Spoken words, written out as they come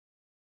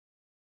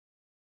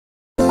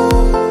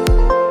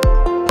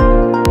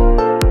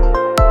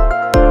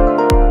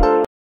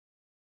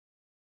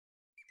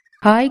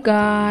Hi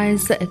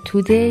guys,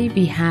 today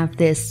we have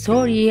the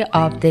story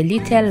of the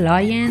little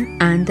lion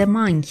and the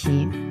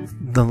monkey.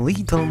 The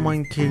little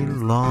monkey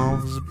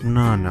loves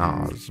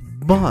bananas,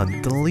 but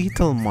the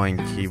little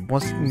monkey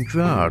was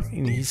injured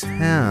in his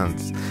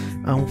hands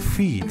and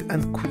feet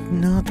and could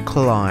not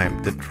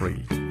climb the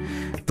tree.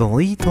 The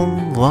little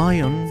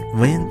lion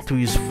went to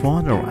his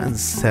father and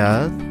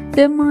said,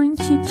 "The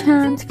monkey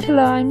can't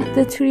climb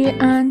the tree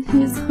and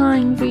he's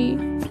hungry."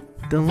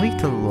 The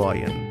little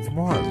lion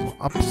was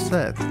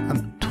upset and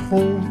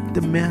told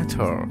the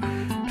matter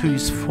to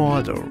his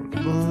father.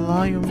 The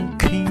Lion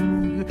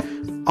King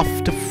of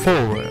the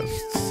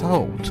forest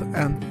thought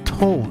and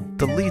told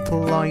the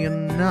little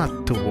lion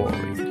not to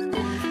worry.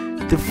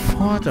 The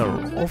father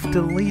of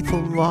the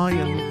little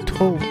lion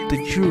told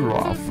the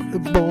giraffe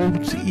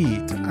about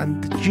it,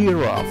 and the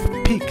giraffe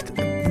picked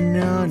a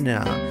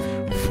banana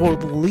for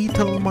the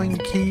little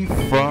monkey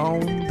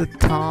from the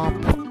top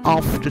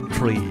of the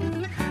tree.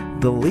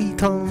 The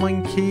little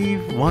monkey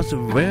was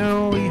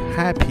very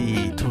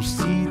happy to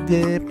see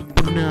the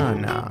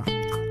banana.